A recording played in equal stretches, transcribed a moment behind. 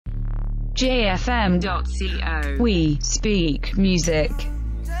jfm.co. We speak music.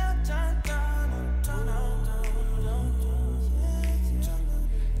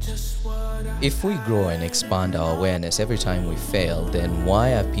 If we grow and expand our awareness every time we fail, then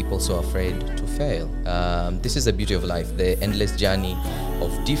why are people so afraid to fail? This is the beauty of life, the endless journey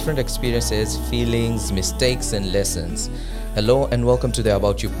of different experiences, feelings, mistakes, and lessons. Hello and welcome to the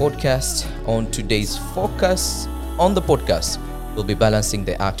About You podcast. On today's focus on the podcast, we'll be balancing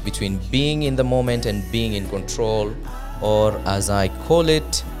the act between being in the moment and being in control, or as I call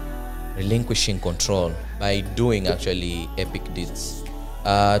it, relinquishing control by doing actually epic deeds.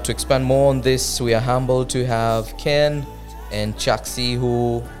 To expand more on this, we are humbled to have Ken and Chaksi,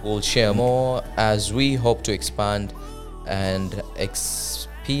 who will share more as we hope to expand and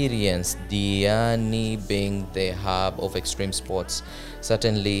experience Diani being the hub of extreme sports,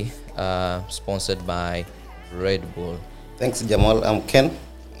 certainly sponsored by Red Bull. Thanks, Jamal. I'm Ken.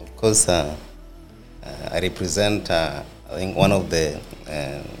 Of course, I represent, I think, one of the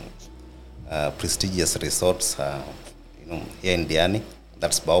prestigious resorts here in Diani.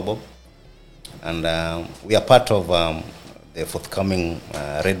 That's Baobab. And we are part of the forthcoming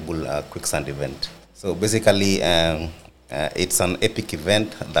Red Bull Quicksand event. So basically, it's an epic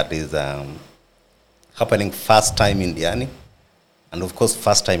event that is happening first time in Diani, and of course,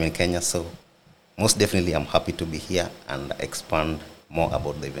 first time in Kenya. So most definitely, I'm happy to be here and expand more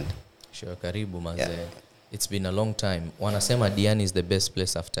about the event. Sure, karibu manze. Yeah. It's been a long time. Wanasema Diani is the best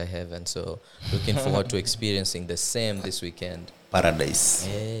place after heaven. So looking forward to experiencing the same this weekend. Paradise.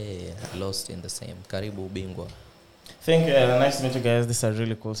 Yeah, lost in the same. Karibu Bingwa. Thank you. Nice to meet you guys. This is a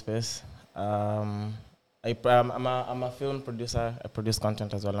really cool space. I'm a film producer. I produce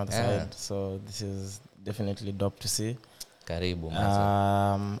content as well on the side. So this is definitely dope to see. Karibu.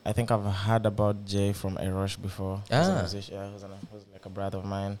 I think I've heard about Jay from Erosh before. Who's like a brother of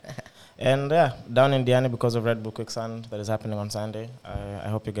mine. And yeah, down in Diani because of Red Bull Quicksand that is happening on Sunday. I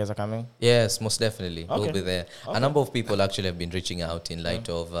hope you guys are coming. Yes, most definitely. Okay. We'll be there. Okay. A number of people actually have been reaching out in light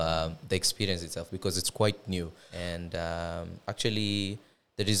of the experience itself because it's quite new. And actually,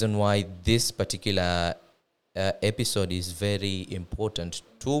 the reason why this particular episode is very important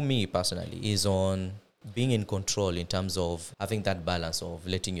to me personally is on being in control in terms of having that balance of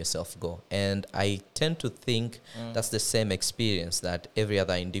letting yourself go. And I tend to think that's the same experience that every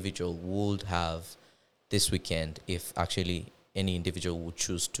other individual would have this weekend if actually any individual would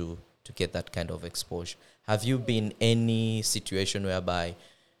choose to get that kind of exposure. Have you been in any situation whereby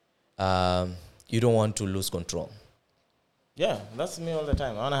you don't want to lose control? Yeah, that's me all the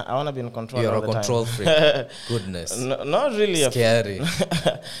time. I wanna be in control. You're all a the control time. freak. Goodness. Not really scary.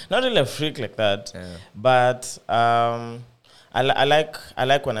 Not really a freak like that. Yeah. But I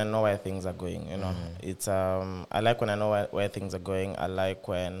like when I know where things are going. You know, it's I like when I know where things are going. I like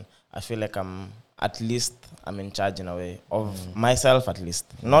when I feel like I'm in charge in a way of myself, at least,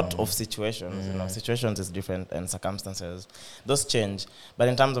 not of situations. You know, situations is different and circumstances, those change. But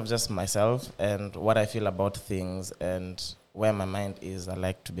in terms of just myself and what I feel about things and where my mind is, I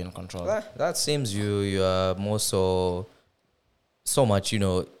like to be in control. That seems you are more so much, you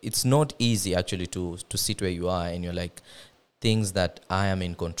know, it's not easy actually to sit where you are and you're like, things that I am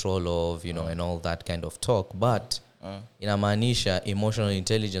in control of, you know, and all that kind of talk. But inamaanisha emotional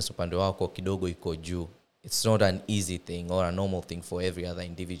intelligence upande wako kidogo iko juu. It's not an easy thing or a normal thing for every other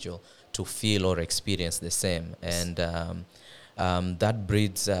individual to feel or experience the same. And that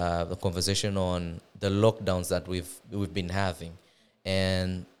breeds the conversation on the lockdowns that we've been having.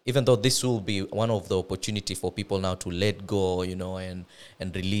 And even though this will be one of the opportunity for people now to let go, you know, and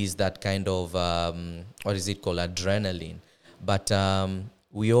release that kind of, what is it called, adrenaline. But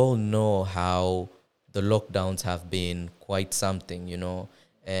we all know how the lockdowns have been quite something, you know,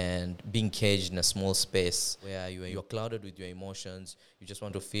 and being caged in a small space where you're clouded with your emotions, you just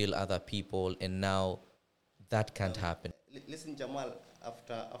want to feel other people, and now that can't happen. Listen, Jamal,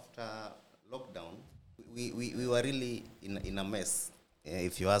 after lockdown, we were really in a mess,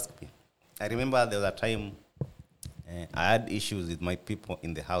 if you ask me. I remember there was a time I had issues with my people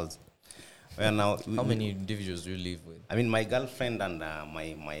in the house. Where now How many individuals do you live with? I mean, my girlfriend and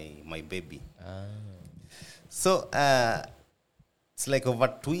my baby. So it's like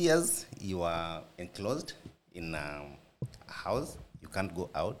over 2 years you are enclosed in a house. You can't go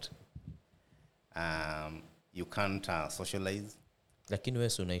out. You can't socialize. Lakini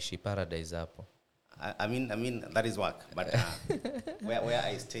wewe unaishi paradise hapo. I mean that is work, but where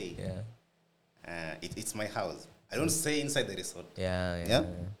I stay, it's my house. I don't stay inside the resort. Yeah.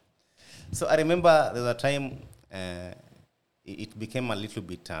 So I remember there was a time it became a little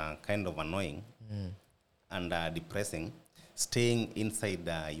bit kind of annoying and depressing, staying inside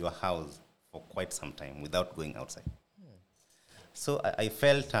your house quite some time without going outside. So I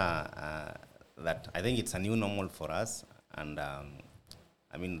felt that I think it's a new normal for us, and I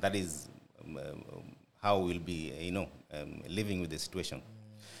mean that is how we'll be, living with the situation.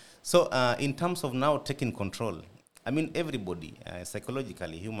 So in terms of now taking control, I mean everybody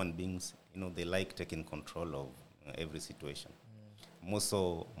psychologically, human beings, they like taking control of every situation. More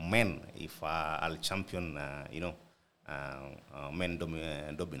so men, if I'll champion, men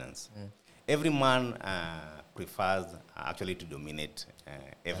dominance. Every man prefers actually to dominate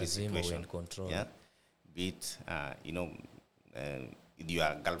every situation. In control. Yeah, be it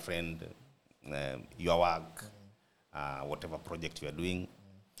your girlfriend, your work, whatever project you are doing,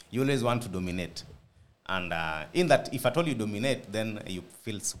 you always want to dominate. And in that, if at all you dominate, then you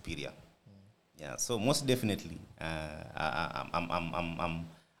feel superior. Yeah, so most definitely, I'm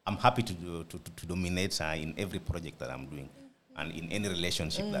happy to dominate in every project that I'm doing, and in any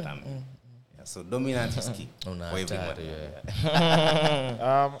relationship that I'm in. Yeah, so dominance is key for everyone.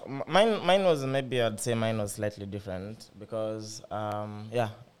 Mine was, maybe I'd say mine was slightly different because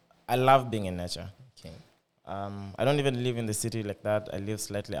I love being in nature. Okay. I don't even live in the city like that. I live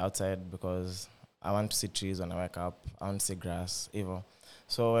slightly outside because I want to see trees when I wake up. I want to see grass, even.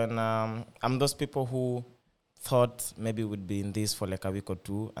 So when I'm those people who thought maybe we'd be in this for like a week or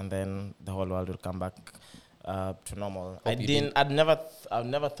two, and then the whole world will come back to normal. I'd never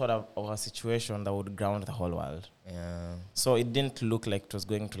thought of a situation that would ground the whole world. Yeah. So it didn't look like it was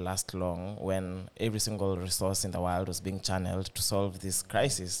going to last long when every single resource in the world was being channeled to solve this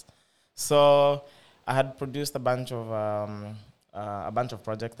crisis. So I had produced a bunch of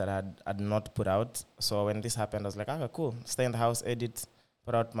projects that I had not put out. So when this happened, I was like, okay, cool. Stay in the house, edit,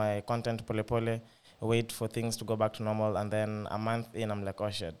 put out my content, pole, wait for things to go back to normal. And then a month in, I'm like,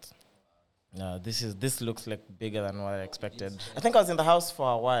 oh shit. No, this looks like bigger than what I expected. I think I was in the house for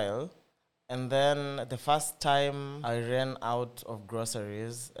a while. And then the first time I ran out of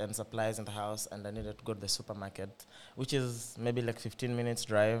groceries and supplies in the house, and I needed to go to the supermarket, which is maybe like 15 minutes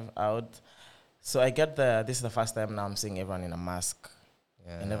drive out. So I get there. This is the first time now I'm seeing everyone in a mask.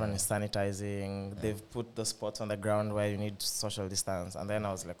 Yeah. And everyone is sanitizing. Yeah. They've put the spots on the ground where you need social distance. And then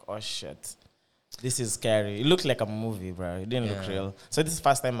I was like, oh shit, this is scary. It looked like a movie, bro. It didn't look real. So this is the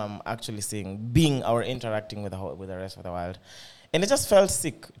first time I'm actually being or interacting with the rest of the world. And it just felt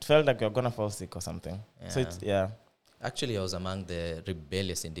sick. It felt like you're going to fall sick or something. Yeah. So it's, Actually, I was among the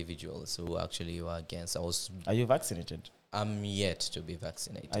rebellious individuals who actually were against. Are you vaccinated? I'm yet to be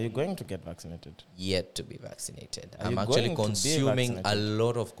vaccinated. Are you going to get vaccinated? Yet to be vaccinated. I'm actually consuming a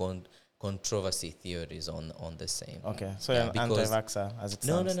lot of controversy theories on the same. Okay, so you're an anti-vaxxer as it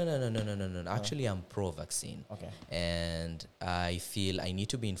sounds? No. Actually, I'm pro-vaccine. Okay. And I feel I need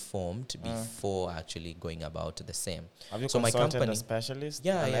to be informed before actually going about the same. Have you consulted a specialist,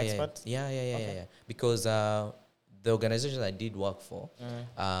 an expert? Yeah. Because the organization I did work for,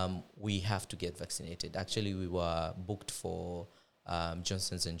 we have to get vaccinated. Actually, we were booked for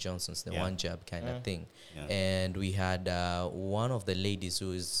Johnson's & Johnson's, the one jab kind of thing. Yeah. And we had one of the ladies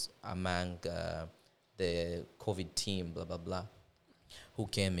who is among the COVID team, blah, blah, blah, who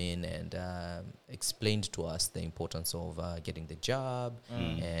came in and explained to us the importance of getting the jab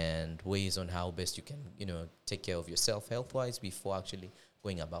and ways on how best you can, take care of yourself health-wise before actually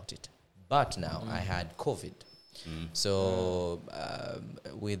going about it. But now I had COVID. So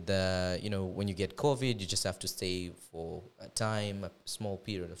with when you get COVID, you just have to stay for a small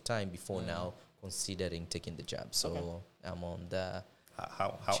period of time before now considering taking the jab. So I'm on the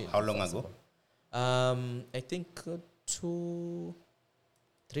how long ago? I think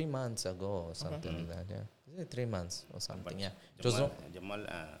 3 months ago or something like that. Yeah, is it 3 months or something? Yeah. Jamal,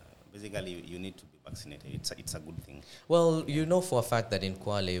 basically, you need to be vaccinated. It's a good thing. Well, you know for a fact that in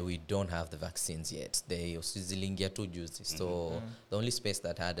Kwale, we don't have the vaccines yet. They usizilingia tu juzi. So the only space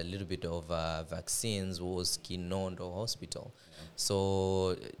that had a little bit of vaccines was Kinondo Hospital. Yeah.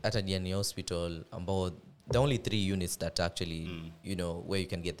 So at Adiani Hospital, about the only 3 units that actually, where you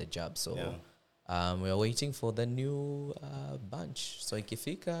can get the jab. So we are waiting for the new bunch. So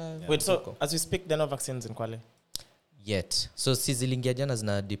ikifika... Yeah. Wait, so as we speak, there are no vaccines in Kwale? Yet. So sizilingia jana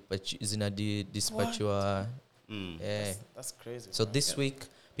zina dispatchwa. That's crazy. So this week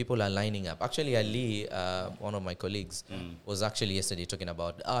people are lining up. Actually, Ali, one of my colleagues, was actually yesterday talking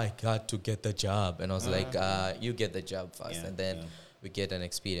about, I got to get the job. And I was like, you get the job first. And then we get an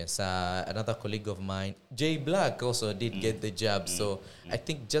experience. Another colleague of mine, Jay Black, also did get the job. So I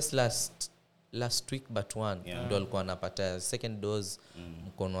think just last week but one ndo alikuwa anapata second dose,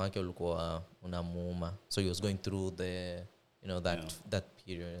 mkono wake ulikuwa unamuuma, so he was going through the that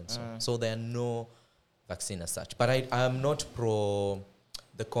period and so there are no vaccine as such. But I am not pro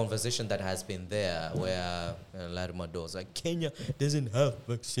the conversation that has been there where Larry was like, Kenya doesn't have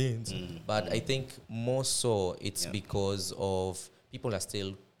vaccines. But I think more so it's because of people are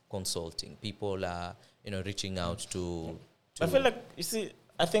still consulting. People are, reaching out to I feel like, you see,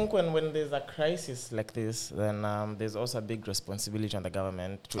 I think when there's a crisis like this, then there's also a big responsibility on the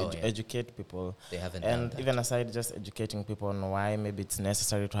government to educate people. They haven't done And that. even aside just educating people on why maybe it's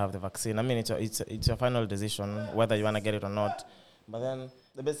necessary to have the vaccine. I mean, it's your final decision whether you want to get it or not. But then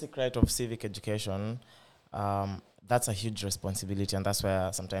the basic right of civic education, that's a huge responsibility, and that's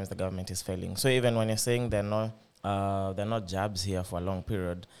where sometimes the government is failing. So even when you're saying they're not jabs here for a long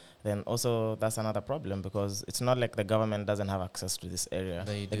period, then also that's another problem, because it's not like the government doesn't have access to this area.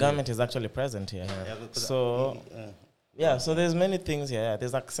 They The do. government is actually present here. So so there's many things here.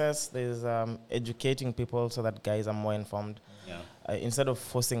 There's access, there's educating people so that guys are more informed. Instead of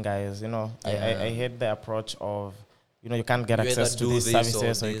forcing guys, I hate the approach of, you can't get You access either to do these this or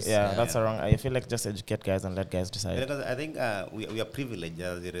services. this. That's wrong. I feel like just educate guys and let guys decide. Because I think we are privileged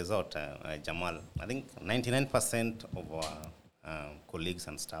as a result, Jamal. I think 99% of our colleagues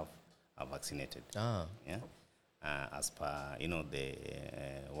and staff are vaccinated. Yeah, as per the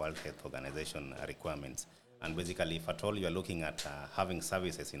World Health Organization requirements. And basically, if at all you are looking at having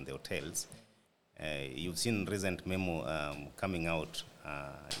services in the hotels, you've seen recent memo coming out.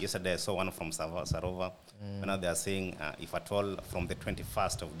 Yesterday I saw one from Sarova. Now they are saying if at all from the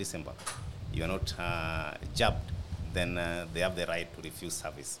 21st of December you are not jabbed, then they have the right to refuse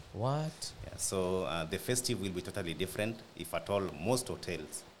service. What? Yeah, so the festive will be totally different if at all most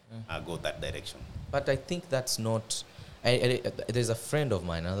hotels go that direction. But I think that's not. There's a friend of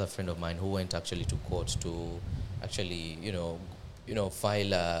mine, another friend of mine, who went actually to court to actually,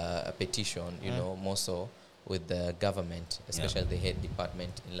 file a petition, more so with the government, especially the head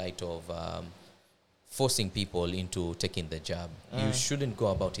department, in light of forcing people into taking the jab. You shouldn't go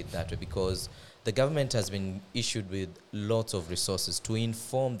about it that way, because the government has been issued with lots of resources to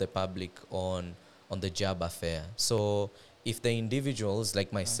inform the public on the jab affair. So if the individuals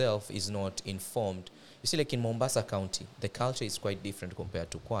like myself is not informed, you see, like in Mombasa County, the culture is quite different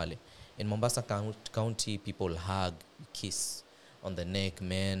compared to Kwale. In Mombasa County, people hug, kiss on the neck,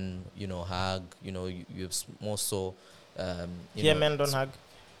 men, hug, you more so. Here men don't hug?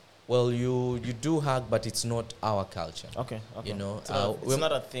 Well, you do hug, but it's not our culture. Okay. It's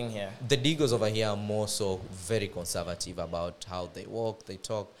not a thing here. The Digos over here are more so very conservative about how they walk, they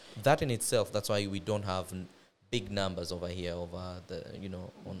talk. That in itself, that's why we don't have big numbers over here over the,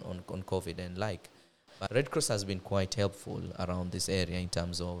 on COVID and like. But Red Cross has been quite helpful around this area in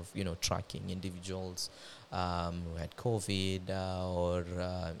terms of, tracking individuals who had COVID or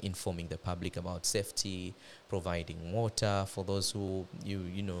informing the public about safety, providing water for those who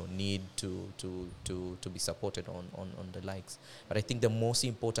need to be supported on the likes. But I think the most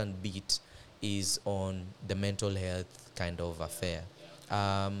important bit is on the mental health kind of affair.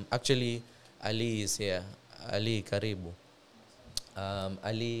 Actually, Ali is here. Ali, karibu.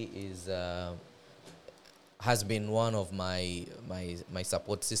 Ali is has been one of my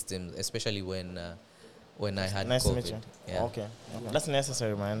support systems, especially when I had Nice COVID. to meet you. Yeah. Okay. That's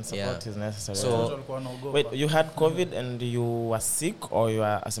necessary, man. Support is necessary. So wait, you had COVID and you were sick, or you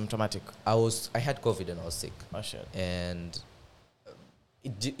were asymptomatic? I had COVID and I was sick. Oh shit. And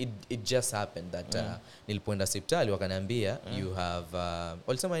it just happened that nilipoenda hospitali wakaniambia you have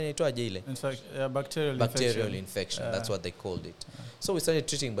walisema inaitwaje ile, in fact, bacterial infection. That's what they called it. So we started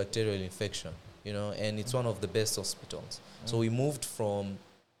treating bacterial infection, and it's one of the best hospitals. So we moved from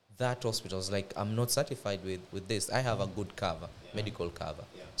that hospital. I was like, I'm not certified with this. I have a good cover, medical cover.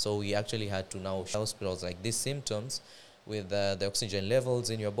 So we actually had to now show hospitals like these symptoms with the oxygen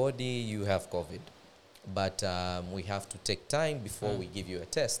levels in your body, you have COVID. But we have to take time before we give you a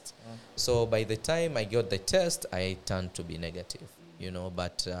test. So by the time I got the test, I turned to be negative,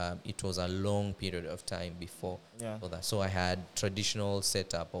 but it was a long period of time before for that. So I had traditional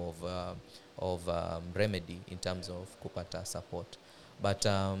setup of remedy in terms of kupata support. But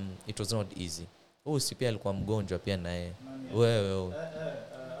it was not easy. Si pia alikuwa mgonjwa pia naye. Wewe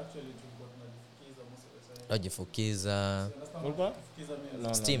ajifukiza.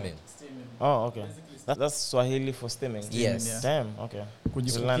 Steaming. Oh, okay. That's Swahili for steaming. Yes. Yeah. Damn. Okay.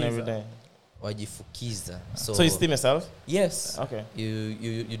 You learn every day. Wajifukiza. So you steam yourself? Yes. Okay.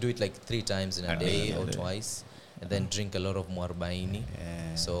 You do it like 3 times in a day or twice, and then drink a lot of muarbaini.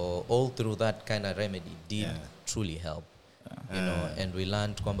 So all through that kind of remedy did truly help. And we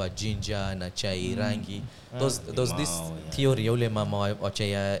learned kwamba ginger na chai rangi. This theory ya ule mama wa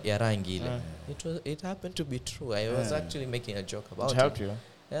chai ya rangi ile. It happened to be true. I was actually making a joke about it. It helped you?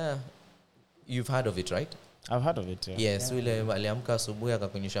 Yeah. You've heard of it, right? I've heard of it. Yeah. Yes, yule aliamka asubuhi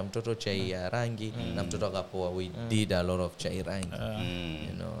akakunyesha mtoto chai ya rangi na mtoto akapoa. We did a lot of chai rangi,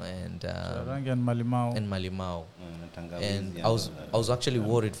 you know, and rangi and malimao. And I was actually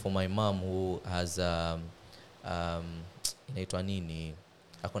worried for my mom who has inaitwa nini,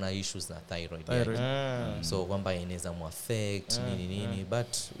 akona issues na thyroid. So kwamba inaweza muaffect nini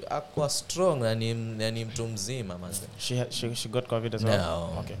but akwa strong na ni mtu mzima manze. She got COVID as well.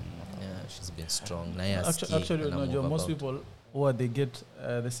 No. Okay. Yeah, she's been strong. Actually, most people who they get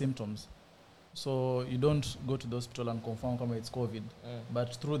the symptoms. So you don't go to the hospital and confirm kama it's COVID,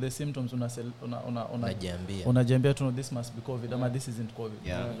 but through the symptoms unajiambia to know this must be COVID ama this isn't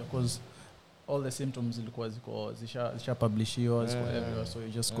COVID, because all the symptoms zilikuwa zisha publishiwa everywhere, so you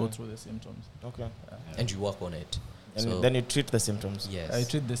just go through the symptoms. Okay. And you work on it. And so then you treat the symptoms. Yes. I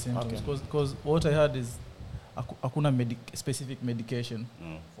treat the symptoms because what I heard is hakuna specific medication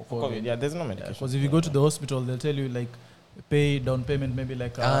for COVID. Yeah, there's no medication. Because if you go to the hospital, they'll tell you like pay down payment maybe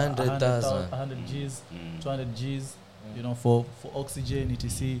like 100 Gs, 200 Gs, you know, for oxygen,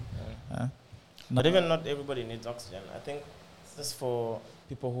 etc. But even not everybody needs oxygen. I think it's just for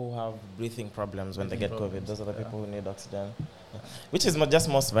people who have breathing problems when they get COVID. Those are the people who need oxygen. Which is just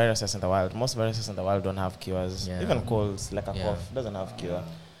most viruses in the world. Most viruses in the world don't have cures. Even colds, like a cough, doesn't have cure.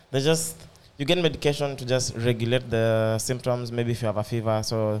 They just, you get medication to just regulate the symptoms. Maybe if you have a fever,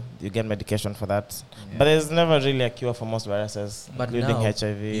 so you get medication for that. But there's never really a cure for most viruses, including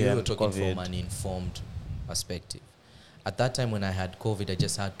HIV you were talking COVID. from an informed perspective. At that time when I had COVID, I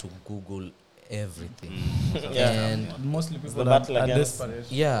just had to Google everything. And mostly people are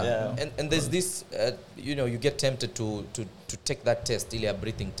desperate. And there's this, you know, you get tempted to take that test, a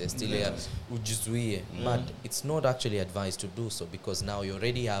breathing test, ujizuie, but it's not actually advised to do so because now you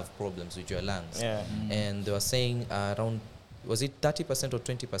already have problems with your lungs. And they were saying around, was it 30% or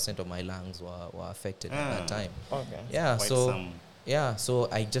 20% of my lungs were affected at that time. So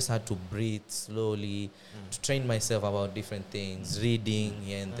I just had to breathe slowly, to train myself about different things, reading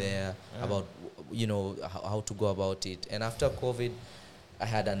here and there about, you know, how to go about it. And after COVID, I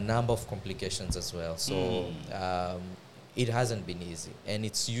had a number of complications as well. So it hasn't been easy. And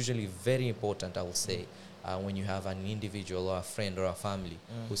it's usually very important, I will say, when you have an individual or a friend or a family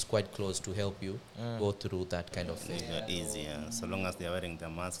who's quite close to help you go through that kind of thing. It's not easy, so long as they're wearing their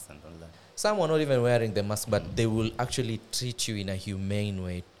masks and all that. Some are not even wearing the mask, but they will actually treat you in a humane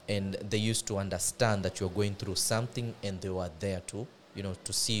way. And they used to understand that you're going through something and they were there to, you know,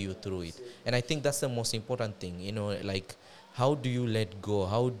 to see you through it. And I think that's the most important thing, you know, like how do you let go?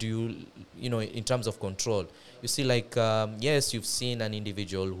 How do you, you know, in terms of control? You see, like, yes, you've seen an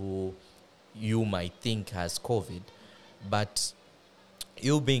individual who you might think has COVID, but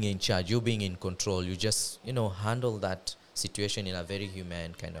you being in charge, you being in control, you just, you know, handle that situation in a very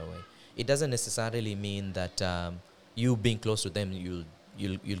humane kind of way. It doesn't necessarily mean that you being close to them, you'll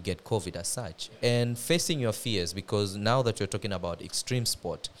get COVID as such. And facing your fears, because now that you're talking about extreme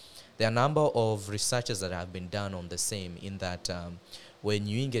sport, there are a number of researches that have been done on the same, in that when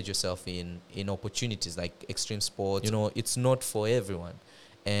you engage yourself in opportunities like extreme sports, you know, it's not for everyone.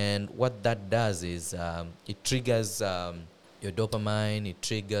 And what that does is it triggers your dopamine, it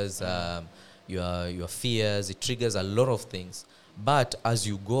triggers your fears, it triggers a lot of things. But as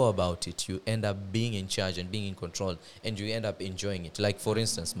you go about it, you end up being in charge and being in control, and you end up enjoying it. Like, for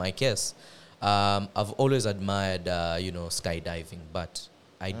instance, my case, I've always admired, you know, skydiving, but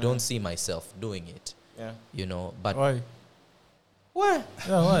I don't see myself doing it. You know, but why? Why?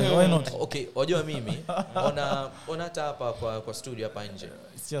 Yeah, why not? Okay, wajua mimi ona hata hapa kwa studio hapa nje.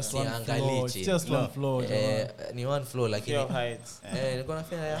 It's just one floor. Ni one floor lakini fear of heights. Niko na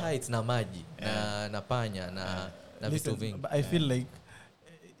fear ya heights na maji na panya na vitu vingi. But I feel like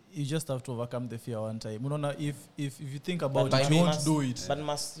you just have to overcome the fear one time. Unaona, if you think about it, you won't do it. But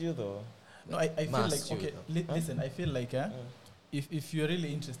must you though? No, I feel like, okay, listen, I feel like if you're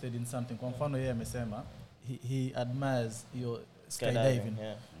really interested in something, kwa mfano yeye amesema he admires your skydiving.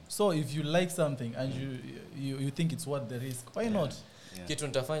 So if you like something and you think it's worth the risk, why not? Kitu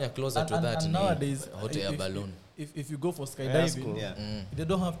nitafanya closer to that and nowadays, hot air balloon. If you go for skydiving, they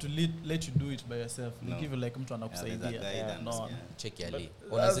don't have to let you do it by yourself. They give you like mtu anakusaidia. No. Check yali.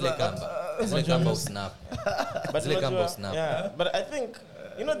 Ona zile kamba snap. But I think,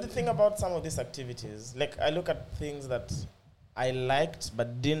 you know, the thing about some of these activities, like I look at things that I liked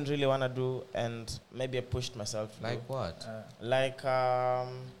but didn't really want to do, and maybe I pushed myself to like do. What?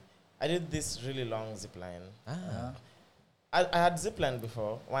 I did this really long zip line. I had ziplined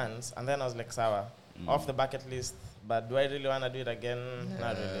before once, and then I was like, sawa, off the bucket list, but do I really want to do it again?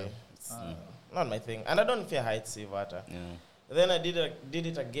 Not really. It's not my thing. And I don't fear heights, water. Then I did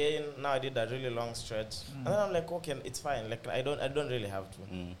it again. Now I did a really long stretch, and then I'm like, okay, it's fine. Like I don't really have to.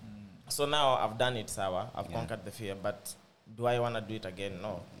 So now I've done it, sour. I've conquered the fear, but do I want to do it again?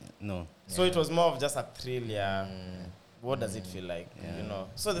 No. No. So it was more of just a thrill. Yeah. What does it feel like? You know.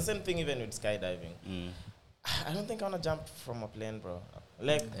 So the same thing even with skydiving. I don't think I want to jump from a plane, bro.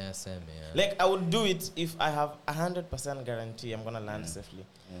 Like, same, like I would do it if I have 100% guarantee I'm gonna land safely.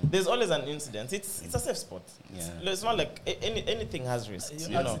 There's always an incident. It's a safe spot. It's not like anything has risks.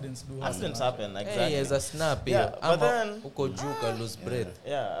 You know, accidents happen. Exactly. Hey, as a snap, but then lose breath.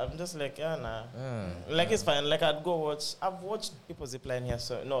 Yeah, I'm just like like it's fine. Like I'd go watch. I've watched people zipline here.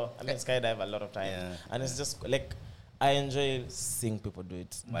 So no, I mean skydive a lot of time, and it's just like. I enjoy seeing people do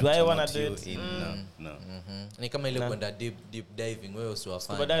it. But do I want to do it? No. Ni kama ile kwenda deep diving wewe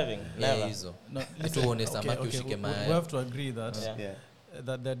usiwafanye. Scuba diving? Never. Hizo. No, Tuone samaki ushike we maji. have to agree that Yeah.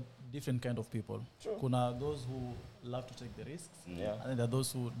 there are different kind of people. True. Kuna those who love to take the risks, and then there are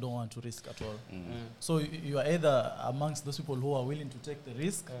those who don't want to risk at all. So you are either amongst those people who are willing to take the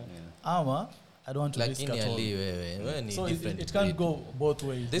risk, ama I don't want to Like risk at all. wewe ni So different. it can't go both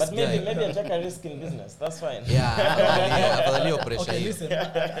ways. This But maybe guy. I take a risk in business. That's fine. Afadhali pressure. Okay, listen.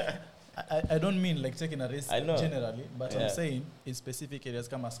 I don't mean like taking a risk I know. generally, but I'm saying in specific areas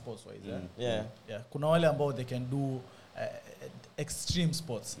kama sports wise. Yeah. Kuna wale ambao they can do extreme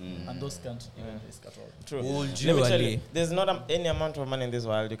sports, and those can't even risk at all. True. Would Let me tell you you, there's not any amount of money in this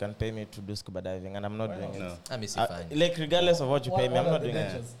world you can pay me to do scuba diving, and I'm not doing it. I'm fine. Like regardless of what you pay me, I'm not doing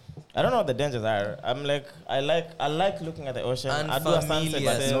it. I don't know what the dangers are. I'm like, I like looking at the ocean. I do a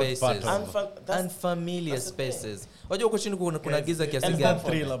sunset Spaces. Unfamiliar spaces. Wajua uko chini kuna giza kiasi And gani? that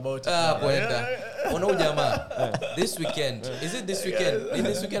thrill about it. Kwenda. Ona ujamaa. This weekend. Is it this weekend? Is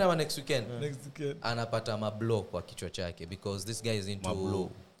this weekend or next weekend? Next weekend. Anapata mablo kwa kichwa chake because this guy is into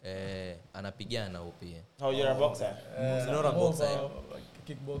anapigana upia. How you're a boxer? Not a boxer.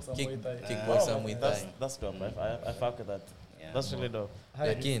 Kickboxer, Muay Thai. Kickboxer, Muay Thai. That's dope. I fuck with that. That's really dope.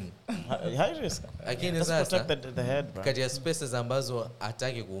 Lakini High risk. lakini Just sasa protect the head, bro. kati ya spaces ambazo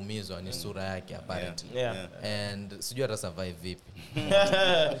hataki kuumizwa ni sura yake apparently. Yeah. And sijui ata survive vipi.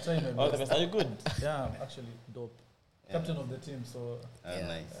 I'll try my All the best. best. Are you good? Yeah, I'm actually dope. Captain of the team, so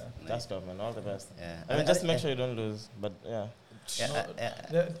Nice. That's dope, man. All the best. Yeah. I mean, just make sure you don't lose. But yeah.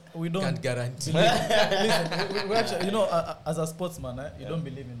 we don't Can't guarantee. listen. We actually, you know, as a sportsman, you don't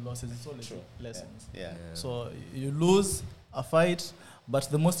believe in losses. It's always lessons. Yeah. So you lose a fight, but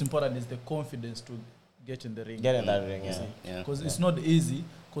the most important is the confidence to get in the ring. Get in that ring, Because it's not easy.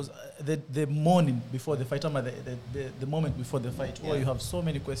 Because the morning before the fight, the moment before the fight, you have so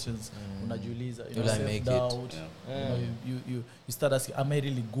many questions. Unajiuliza, you know, Will I make it? self-doubt. You know, you start asking, am I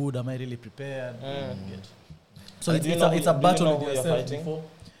really good? Am I really prepared? So it's a battle with yourself before.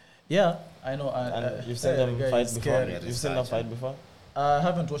 Yeah, I know. And you've seen them fight before? You've seen them fight before? I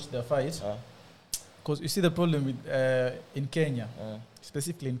haven't watched their fight. Because you see the problem with in Kenya,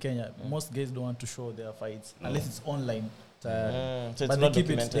 specifically in Kenya, most guys don't want to show their fights unless it's online. So it's but not they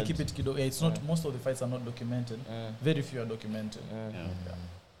documented. keep it it's not. Most of the fights are not documented. Very few are documented.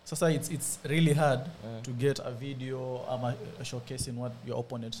 So it's really hard to get a video showcasing what your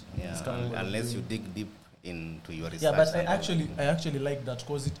opponent is capable of Unless you doing. dig deep into your research. Yeah, but I actually like that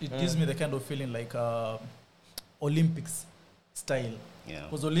because it gives me the kind of feeling like Olympics style. Yeah.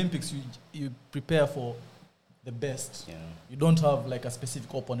 Because Olympics you prepare for the best. Yeah. You don't have like a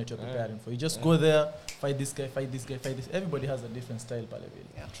specific opponent you're preparing for. You just go there, fight this guy, fight this guy, fight this. Everybody has a different style, Paleville.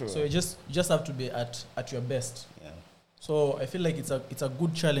 Yeah. True. So you just have to be at your best. Yeah. So I feel like it's a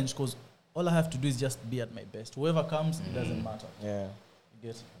good challenge because all I have to do is just be at my best. Whoever comes, it doesn't matter. Yeah. You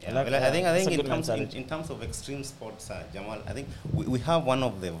get. Yeah, like well, I that. think It's a in good terms, mentality. in terms of extreme sports, Jamal, I think we have one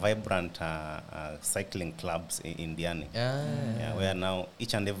of the vibrant cycling clubs in Diani. Yeah, where now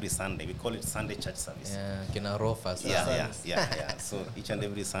each and every Sunday, we call it Sunday church service. Yeah, kina rofa sasa. Yeah. So each and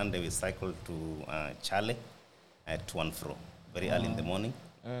every Sunday we cycle to Chale to and fro very early in the morning.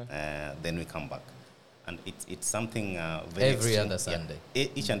 Then we come back. And it's something very Every extreme. other Sunday. Yeah,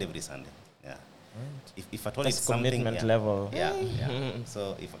 each and every Sunday. Yeah. If at all That's it's something commitment level. Yeah.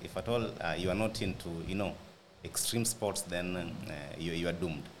 So if at all you are not into extreme sports, then you are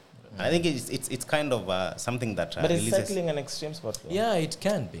doomed. And I think it's kind of something that But is releases. cycling an extreme sport? Though? Yeah, it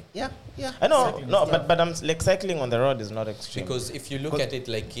can be. Yeah. I know, but I'm like cycling on the road is not extreme. Because if you look at it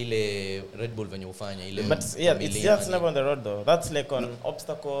like ile Red Bull venye ufanya ile But yeah, it's just never on the road though. That's like on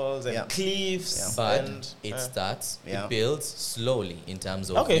obstacles and Yeah. cliffs. But And, it starts, Yeah. it builds slowly in terms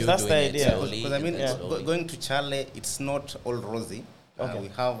of Okay, you that's doing the it idea. slowly. Because I mean, and then slowly. going to Chale, it's not all rosy. Okay. We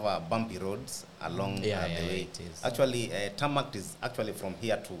have bumpy roads along the way. it is. Actually, tarmac is actually from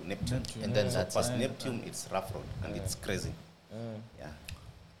here to Neptune. And then So that's past Neptune, it's rough road and it's crazy. Yeah.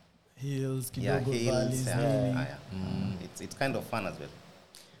 Hills, Yeah, Kidogo hills. valleys, Yeah. nini. Yeah. It's kind of fun as well.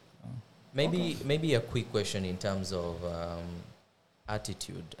 Maybe a quick question in terms of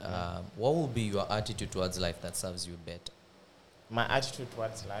attitude. What will be your attitude towards life that serves you better? My attitude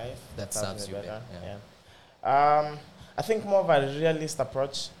towards life That serves you better. I think more of a realist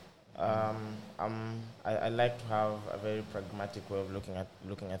approach. I like to have a very pragmatic way of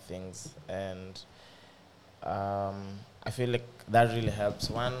looking at things, and I feel like that really helps.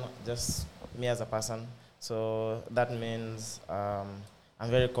 One, just me as a person. So that means I'm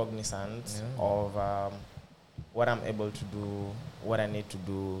very cognizant of what I'm able to do, what I need to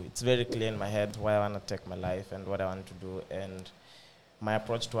do. It's very clear in my head where I want to take my life and what I want to do. And my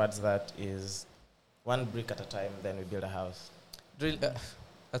approach towards that is one brick at a time, then we build a house. Really,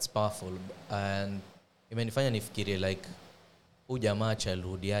 that's powerful. And imenifanya nifikirie like huyu jamaa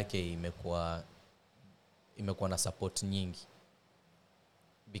childhood yake imekuwa na support nyingi.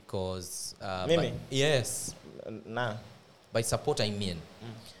 Because Mimi? yes. Nah. By support I mean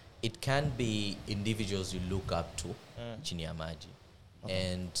it can be individuals you look up to chini ya maji.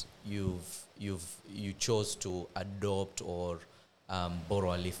 And you chose to adopt or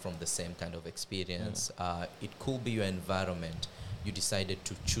borrow a leaf from the same kind of experience. It could be your environment. You decided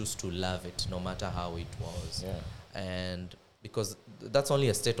to choose to love it no matter how it was. And because that's only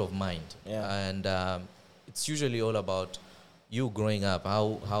a state of mind. And it's usually all about you growing up,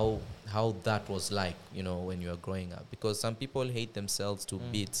 how that was like, when you were growing up. Because some people hate themselves to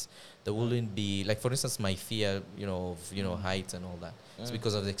bits. There wouldn't be, like, for instance, my fear, of heights and all that. It's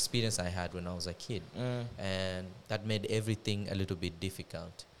because of the experience I had when I was a kid. And that made everything a little bit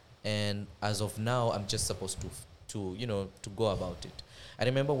difficult. And as of now, I'm just supposed to go about it. I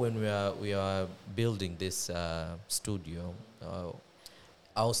remember when we were building this studio,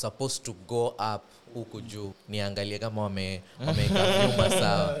 I was supposed to go up huku juu niangalie kama wameka vyuma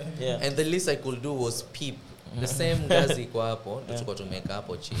sawa. And the least I could do was peep. The same gazi iko hapo ndio tuko tumeka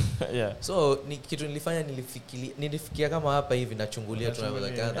hapo chini. So ni kitu nilifikia kama hapa hivi nachungulia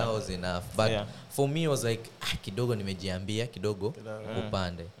tunaweza that was enough. But for me it was like kidogo nimejiambia kidogo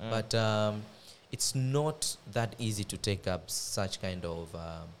upande. But it's not that easy to take up such kind of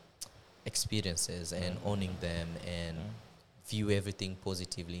experiences and owning them and view everything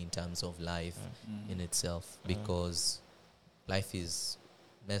positively in terms of life in itself, because life is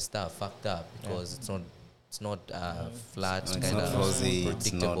messed up, fucked up, because it's not flat, It's not rosy,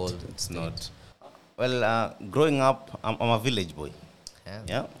 predictable. It's not. Well, growing up, I'm a village boy.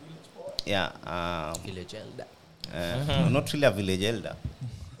 Village elder. Not really a village elder.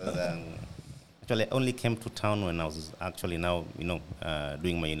 Actually, I only came to town when I was actually now,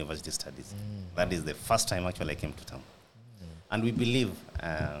 doing my university studies. That is the first time actually I came to town. And we believe,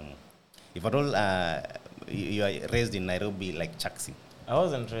 if at all you are raised in Nairobi like Chaksi. I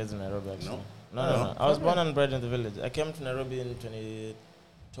wasn't raised in Nairobi actually. No. I was born and bred in the village. I came to Nairobi in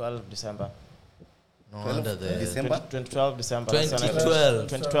 2012 December. No wonder December? 2012 December.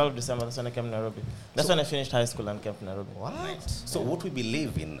 2012 December. That's when I came to Nairobi. That's when I finished high school and came to Nairobi. What? So what we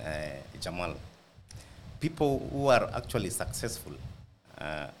believe in, Jamal, people who are actually successful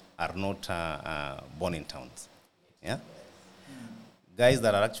are not born in towns. Yeah. Guys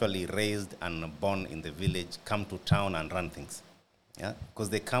that are actually raised and born in the village come to town and run things. Yeah, because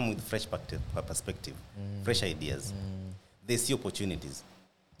they come with fresh perspective, fresh ideas. They see opportunities.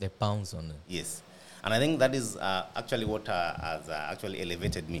 They pounce on it. Yes, and I think that is actually what has actually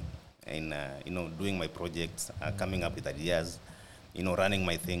elevated me in doing my projects, coming up with ideas, running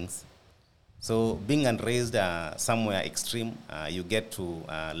my things. So being and raised somewhere extreme, you get to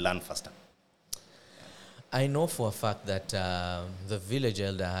learn faster. I know for a fact that the village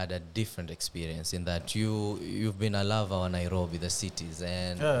elder had a different experience in that you've been a lover of Nairobi, the cities,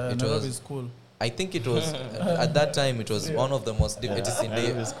 and it Nairobi was is cool. I think it was at that time it was one of the most difficult in the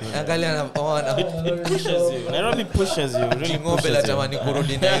It pushes you. Nairobi pushes you. Really pushes you. tamani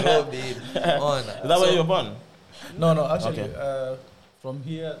kurudi Nairobi. Is that where you were born? No, actually, Okay. From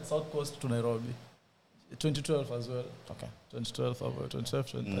here, South Coast to Nairobi. 2012 as well. Okay. 2012,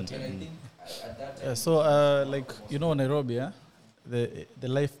 2013. Yeah, So, Nairobi, the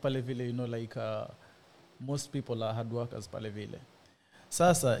life pale vile, most people are hard workers pale vile.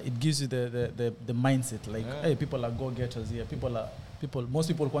 Sasa, it gives you the mindset, hey, people are go-getters here. Most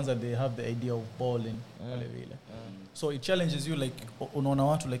people kwanza, they have the idea of balling pale vile. So it challenges you, unaona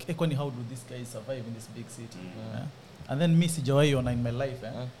watu, hey, kwani how do these guys survive in this big city? And then me sijawahi ona in my life,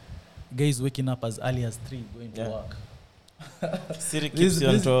 guys waking up as early as 3 going to work. City keeps you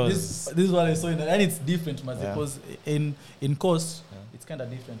on toes. This is what I saw and it's different, because in Coast it's kind of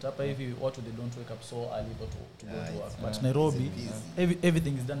different. Hapa hivi watu they don't wake up so early to go to work. But Nairobi,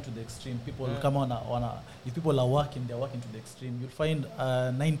 everything is done to the extreme. People come on, if people are working, they're working to the extreme. You'll find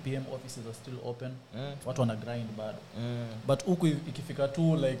 9 p.m. offices are still open. Watu wana grind bado. But huku ikifika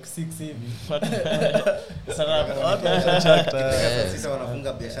tu like 6 hivi. Sasa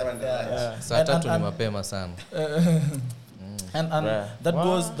wanafunga biashara ndio. Saa 3 ni mapema sana. And that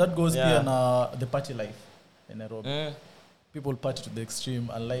goes here na the party life in Nairobi. People party to the extreme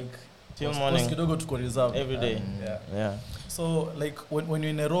and like till morning kidogo tuko reserve every day. So like when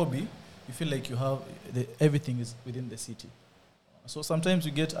you're in Nairobi, you feel like you have everything is within the city. So sometimes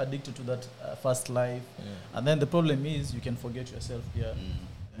you get addicted to that fast life, and then the problem is you can forget yourself here.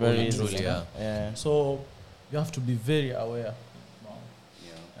 Very truly, So you have to be very aware.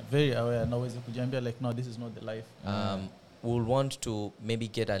 Very aware. Now is kujiambia like no, this is not the life. We'll want to maybe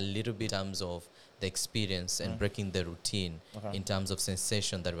get a little bit in terms of the experience and breaking the routine in terms of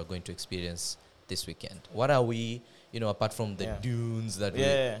sensation that we're going to experience this weekend. What are we, apart from the dunes that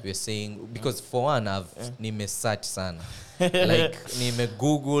we're saying? Because for one, nime search sana. Like, nime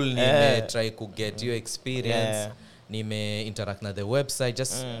Google, nime try to get your experience, nime interact na the website,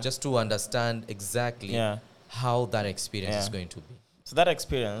 just to understand exactly how that experience is going to be. So that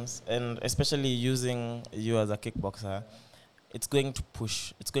experience, and especially using you as a kickboxer, it's going to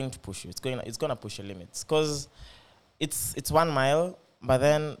push you. It's going to push your limits because it's 1 mile, but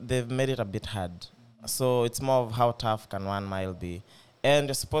then they've made it a bit hard. So it's more of how tough can 1 mile be, and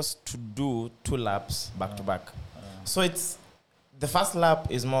you're supposed to do 2 laps back to back. So it's the first lap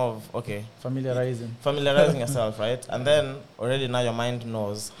is more of familiarizing yourself, right? And then already now your mind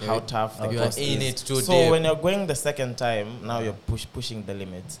knows how tough the course is. In it too so deep. when you're going the second time, now you're pushing the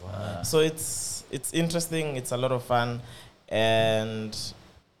limits. So it's interesting. It's a lot of fun. And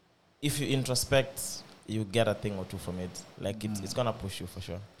if you introspect, you get a thing or two from it. Like it's gonna push you for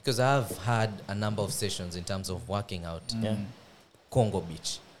sure. Because I've had a number of sessions in terms of working out. Congo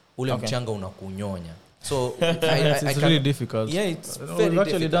Beach. Ule mchanga unakunyonya. So it's really difficult. Yeah, it's we've very actually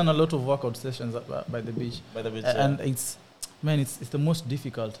difficult. done a lot of workout sessions by the beach. And it's the most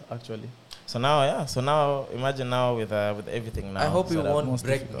difficult actually. So now imagine now with everything now. I hope you won't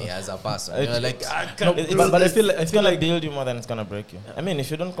break difficult. me as a person. But I feel it's gonna build you more than it's gonna break you. I mean,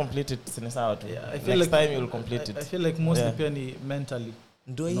 if you don't complete it, it's out. I feel next like time you'll complete it. I feel like mostly pia ni mentally.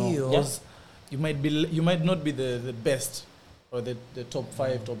 Ndio hiyo. You might not be the best or the top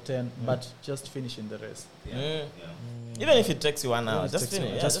 5, top 10, but just finishing the race. Even if it takes you 1 hour, just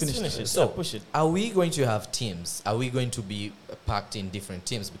finish. Just finish it. So push it. Are we going to have teams? Are we going to be packed in different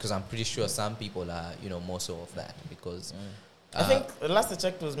teams? Because I'm pretty sure some people are, more so of that. Because I think last I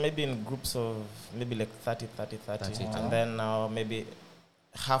checked was maybe in groups of maybe like 30. And then now maybe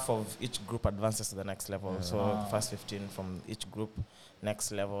half of each group advances to the next level. So first 15 from each group,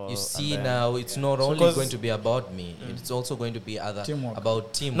 next level. You see now, it's not only going to be about me. It's also going to be Teamwork.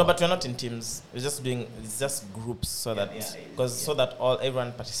 about teamwork. No, but we're not in teams. It's just groups so that so that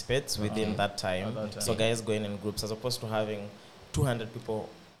everyone participates within that time. So guys going in groups as opposed to having 200 people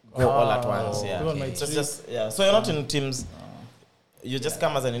go all at once. So you're not in teams. You just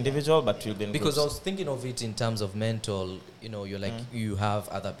come as an individual, but you'll be in because groups. I was thinking of it in terms of mental, you're like, you have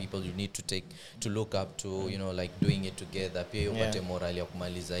other people you need to look up to, like doing it together. Pia upate morali ya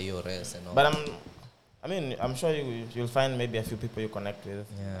kumaliza hiyo race and all. But I'm sure you'll find maybe a few people you connect with,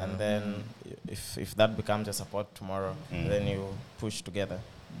 and then if that becomes your support tomorrow, then you push together.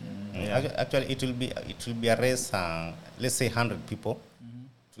 Actually, it will be a race. Let's say 100 people.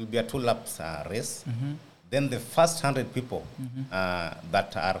 It will be a 2 laps race. Then the first 100 people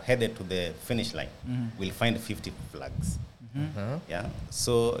that are headed to the finish line will find 50 flags. Yeah.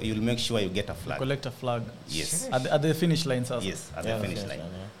 So you'll make sure you get a flag. Collect a flag. Yes. At the finish line, sir. Yes, at the finish line.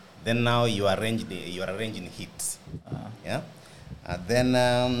 Then now you arrange in heats. Yeah. Then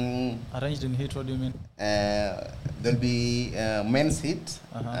arranged in heat. What do you mean? There'll be men's heat,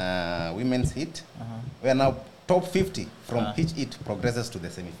 women's heat. We are now top 50 from each heat progresses to the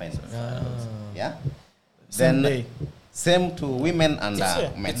semi-finals. Yeah. Same day. Same to women and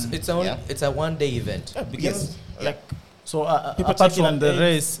men. It's a 1-day event. Yes. So people apart checking from on the dates,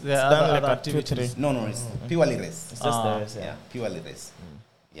 race, there it's are done other like a activities. 2-3. No, it's purely race. It's just the race. Yeah, purely race.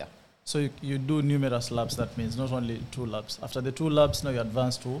 Yeah. So you do numerous laps. That means not only 2 laps. After the 2 laps, now you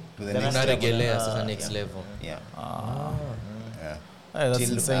advance to the next level. Next level. Yeah. That's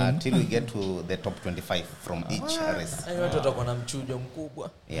insane. Till we get to the top 25 from each race.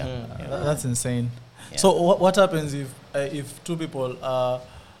 That's insane. Yeah. So what happens if 2 people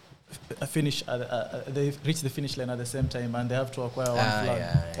finish they reach the finish line at the same time and they have to acquire one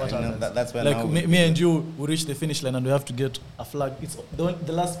flag. What happens? That's where like now me and you reach the finish line and we have to get a flag. It's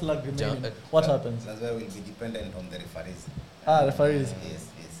the last flag remaining. What happens? That's where we'll be dependent on the referees. Referees. Yes.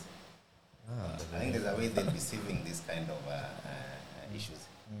 I think there's a way they'll be saving this kind of issues.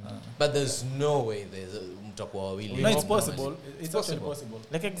 But there's no way there's mtakuwa wawili. No, it's possible. It's actually possible.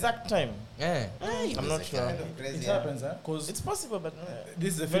 Like exact time. Yeah. I'm not sure. Kind of crazy. It happens, because It's possible, but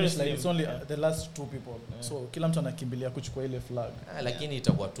this is the very finish line. slim. It's only the last two people. So kila mtu anakimbilia kuchukua ile flag. Lakini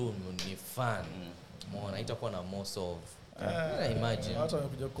itakuwa tu ni fun. Umeona itakuwa na most of imagine. Watu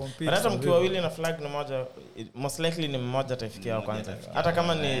wanakuja compete. But hata mkiwa wawili na flag ni moja, most likely ni mmoja atafikia wa kwanza. Hata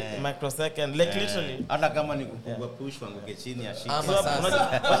kama ni microsecond, like literally. Hata kama ni kupigwa push wanguke chini ashike. Ama sasa.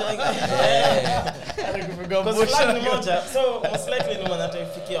 Because flag ni moja, so most likely ni mmoja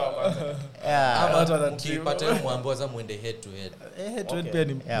atafikia wa kwanza. Ama watu wana ukipata hiyo mwambo za muende head to head. head to head pia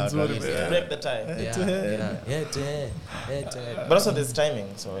ni nzuri. Break the tie. Head to head. But also there's timing,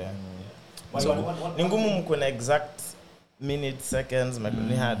 so yeah. So ni ngumu mko na exact minutes, seconds,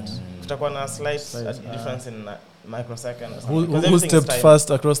 ni hard. Kutakuwa na slight difference in microseconds. Who stepped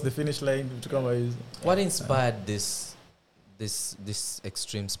first across the finish line to come hizo. What inspired this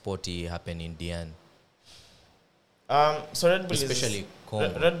extreme sporty happen in Diani? So Red Bull especially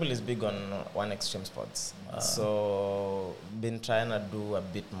Red Bull is big on one extreme sports. So been trying to do a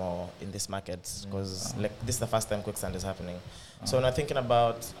bit more in this market because like this is the first time Quicksand is happening. So when I'm thinking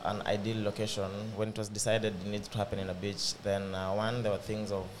about an ideal location, when it was decided it needs to happen in a beach, then there were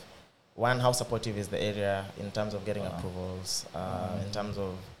things of how supportive is the area in terms of getting approvals, in terms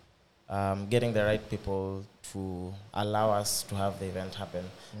of getting the right people to allow us to have the event happen,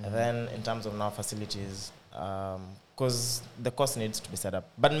 and then in terms of now facilities. Because the cost needs to be set up.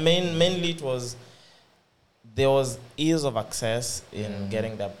 But mainly there was ease of access in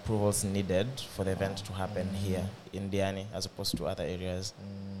getting the approvals needed for the event to happen here in Diani as opposed to other areas.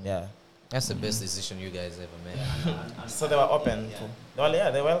 Yeah. That's the best decision you guys ever made. So they were open.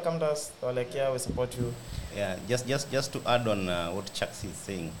 They welcomed us. They were like, yeah, we support you. Yeah, just to add on what Chaksi is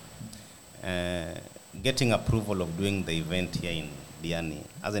saying, getting approval of doing the event here in Diani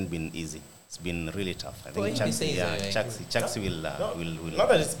hasn't been easy. It's been really tough. I think Chaksi will. Not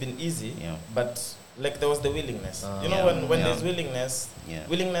that it's been easy, but like there was the willingness. When there's willingness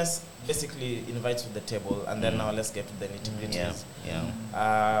basically invites you to the table, and then now let's get to the nitty-gritties.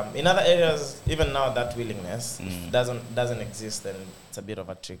 In other areas, even now that willingness doesn't exist, and it's a bit of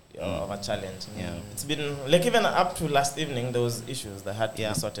a trick of a challenge. It's been like even up to last evening there was issues that had to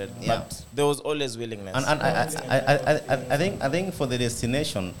be sorted, but there was always willingness. And I think for the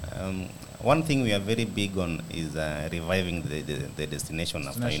destination. One thing we are very big on is reviving the destination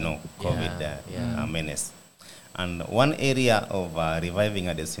after COVID menace. And one area of reviving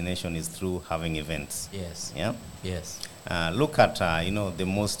a destination is through having events. Yes. Yeah. Yes. Look at the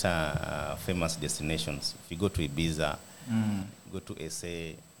most famous destinations. If you go to Ibiza, go to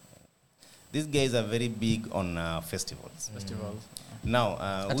SA, these guys are very big on festivals. Now,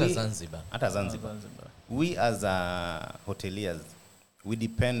 at Zanzibar. We as hoteliers, we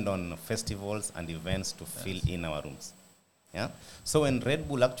depend on festivals and events to fill in our rooms. Yeah. So when Red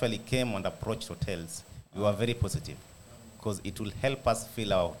Bull actually came and approached hotels, we were very positive because it will help us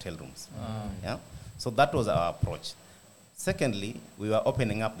fill our hotel rooms. Yeah. So that was our approach. Secondly, we were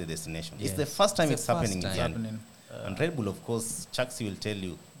opening up the destination. Yes. It's the first time it's happening in Diani. And Red Bull, of course, Chaksi will tell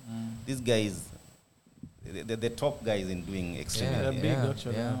you, these guys, the top guys in doing extremely. Big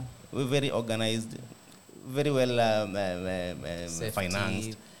actually. We're very organized. Very well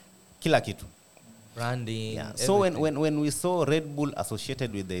financed, kila kitu, branding. Yeah. So when we saw Red Bull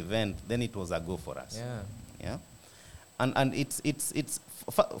associated with the event, then it was a go for us. Yeah. And it's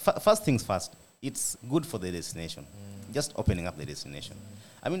first things first. It's good for the destination. Just opening up the destination.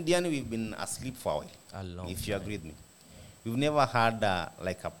 I mean, Diani, we've been asleep for a while. If you agree with me, we've never had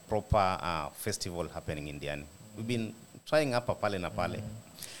like a proper festival happening in Diani. We've been trying up a pale na pale.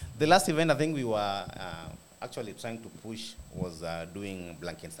 The last event I think we were actually trying to push was doing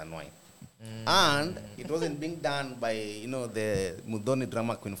Blankets and Wine. And it wasn't being done by, the Mudhoni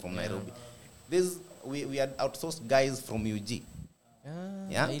drama queen from Nairobi. We had outsourced guys from UG.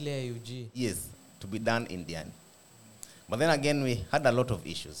 UG. Yes, to be done in Diani. But then again, we had a lot of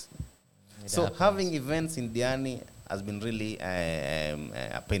issues. So having events in Diani has been really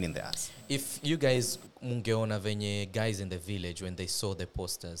a pain in the ass. If you guys mungeona venye guys in the village when they saw the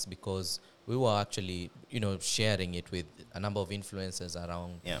posters, because we were actually, sharing it with a number of influencers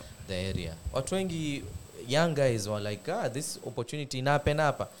around the area. Watu wengi young guys were like, this opportunity inapen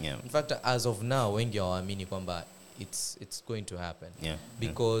hapa. In fact, as of now, wengi hawaamini kwamba it's going to happen. Yeah.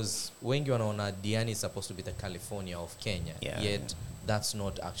 Because wengi wanaona Diani is supposed to be the California of Kenya, yet that's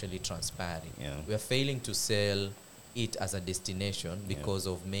not actually transpiring. We are failing to sell it as a destination because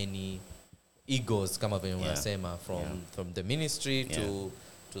of many egos kama vile unasema from the ministry to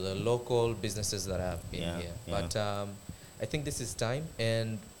the local businesses that have been here. But I think this is time,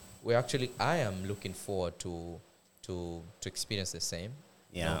 and I am looking forward to experience the same.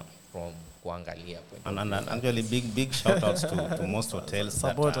 From kuangalia point. And actually big shout outs to most hotels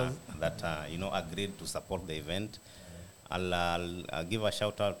that agreed to support the event. I'll give a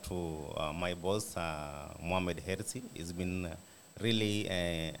shout out to my boss Mohamed Hersi. He's been really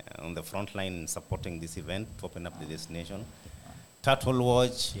on the front line supporting this event to open up the destination. Turtle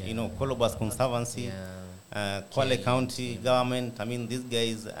Watch, Kolobas Conservancy, Kwale County government. I mean, these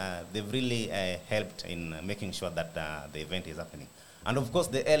guys, they've really helped in making sure that the event is happening. And of course,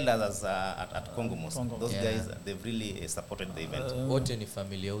 the elders at Congo Mosque. Those guys, they've really supported the event. Wote ni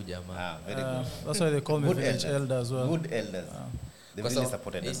familia ujamaa. Very good. That's why they call me village elder as well. Good elders. They really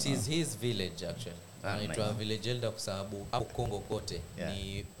supported us. It is his village actually. Anaitwa village elder kwa sababu hapo Kongo kote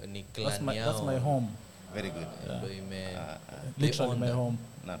ni clan yao. That's my home. Very good. Literally my home.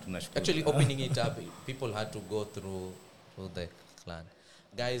 Actually opening it up, people had to go through the clan.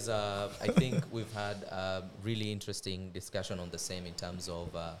 Guys, I think we've had a really interesting discussion on the same in terms of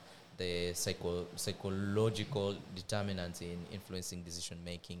the psychological determinants in influencing decision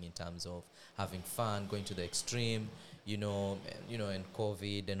making, in terms of having fun, going to the extreme, and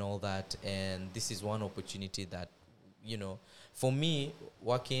COVID and all that. And this is one opportunity that, for me,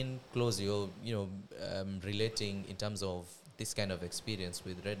 working closely or relating in terms of this kind of experience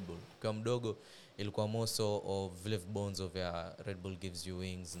with Red Bull. Kwa mdogo ilikuwa more so of vile bones of Red Bull gives you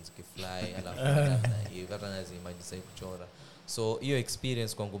wings and you fly alafu imagine kuchora. So hiyo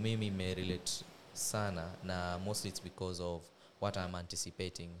experience kwangu mimi me relate sana, na mostly it's because of what I'm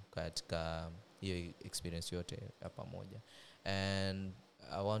anticipating katika hiyo experience yote ya pamoja. And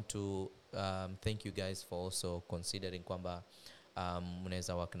I want to thank you guys for also considering kwamba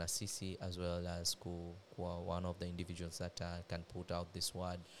mnaweza work na sisi as well as kuwa one of the individuals that can put out this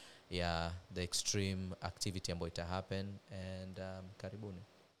word, the extreme activity ambayo ita happen. And karibuni.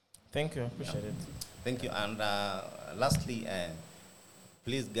 Thank you, appreciate it. Thank you. And lastly,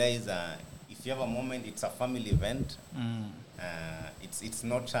 please guys, if you have a moment, it's a family event. It's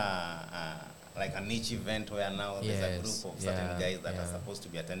not like a niche event where now there's a group of certain guys that are supposed to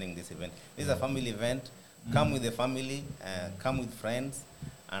be attending this event. This is a family event. Come with the family, come with friends,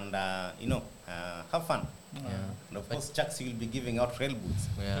 and have fun. And of course, Chucks will be giving out Red Bulls.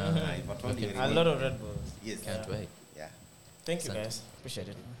 A lot of Red Bulls. Yes. Can't wait. Yeah. Thank you guys. Appreciate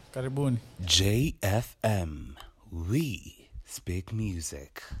it. Karibuni. JFM. We speak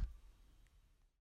music.